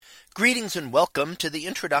Greetings and welcome to the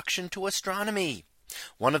introduction to astronomy.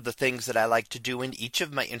 One of the things that I like to do in each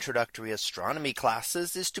of my introductory astronomy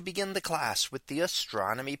classes is to begin the class with the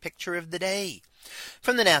astronomy picture of the day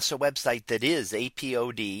from the NASA website, that is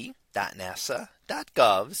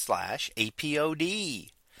apod.nasa.gov/apod.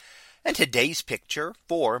 And today's picture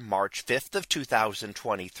for March 5th of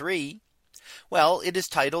 2023. Well, it is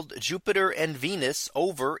titled Jupiter and Venus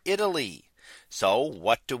over Italy. So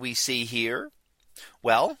what do we see here?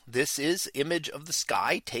 Well, this is image of the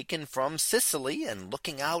sky taken from Sicily, and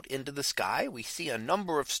looking out into the sky, we see a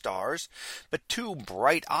number of stars, but two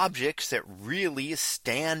bright objects that really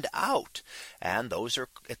stand out. And those are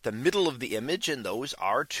at the middle of the image, and those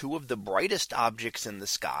are two of the brightest objects in the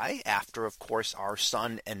sky, after, of course, our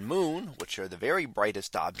sun and moon, which are the very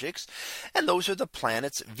brightest objects. And those are the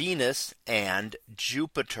planets Venus and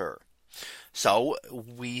Jupiter. So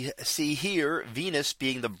we see here Venus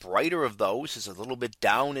being the brighter of those, is a little bit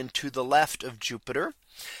down and to the left of Jupiter.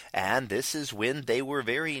 And this is when they were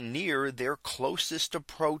very near their closest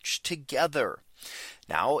approach together.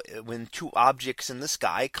 Now, when two objects in the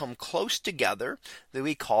sky come close together, then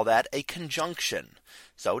we call that a conjunction.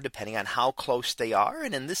 So depending on how close they are,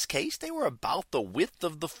 and in this case, they were about the width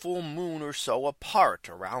of the full moon or so apart,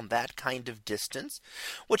 around that kind of distance,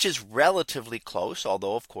 which is relatively close.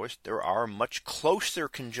 Although, of course, there are much closer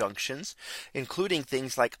conjunctions, including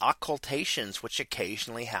things like occultations, which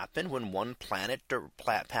occasionally happen when one planet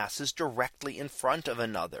passes directly in front of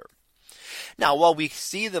another. Now, while we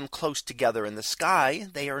see them close together in the sky,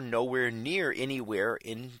 they are nowhere near anywhere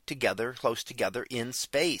close together in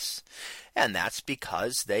space. And that's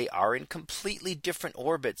because they are in completely different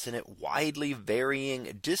orbits and at widely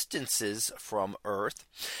varying distances from Earth,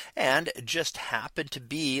 and just happen to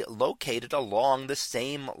be located along the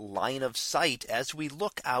same line of sight as we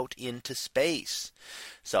look out into space.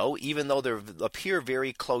 So even though they appear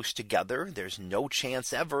very close together, there's no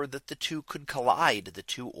chance ever that the two could collide. The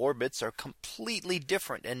two orbits are completely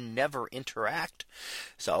different and never interact.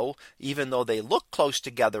 So even though they look close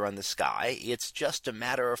together in the sky, it's just a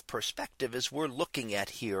matter of perspective as we're looking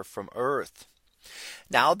at here from Earth.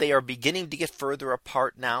 Now they are beginning to get further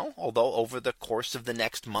apart now, although over the course of the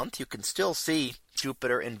next month you can still see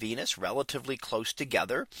Jupiter and Venus relatively close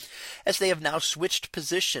together, as they have now switched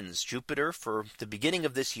positions. Jupiter, for the beginning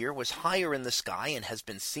of this year, was higher in the sky and has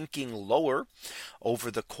been sinking lower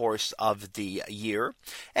over the course of the year.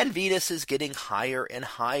 And Venus is getting higher and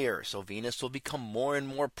higher. So Venus will become more and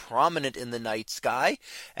more prominent in the night sky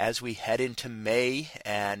as we head into May.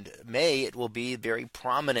 And May, it will be very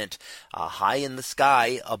prominent, high in the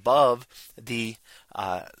sky above the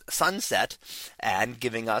sunset, and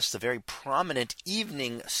giving us the very prominent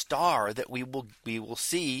evening star that we will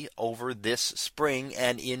see over this spring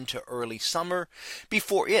and into early summer,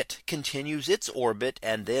 before it continues its orbit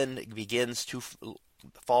and then begins to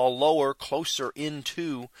fall lower, closer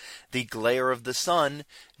into the glare of the sun,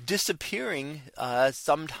 disappearing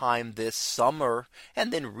sometime this summer,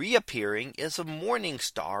 and then reappearing as a morning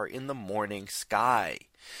star in the morning sky.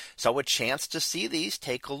 So a chance to see these,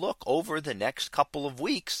 take a look over the next couple of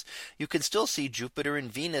weeks. You can still see Jupiter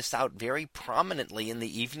and Venus out very prominently in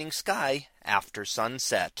the evening sky after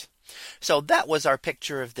sunset. So that was our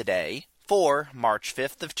picture of the day for March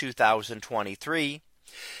 5th of 2023.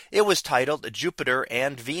 It was titled Jupiter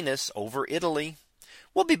and Venus over Italy.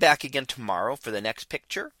 We'll be back again tomorrow for the next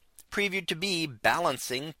picture, previewed to be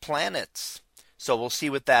balancing planets. So we'll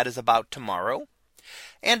see what that is about tomorrow.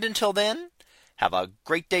 And until then, have a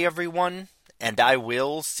great day, everyone, and I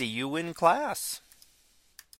will see you in class.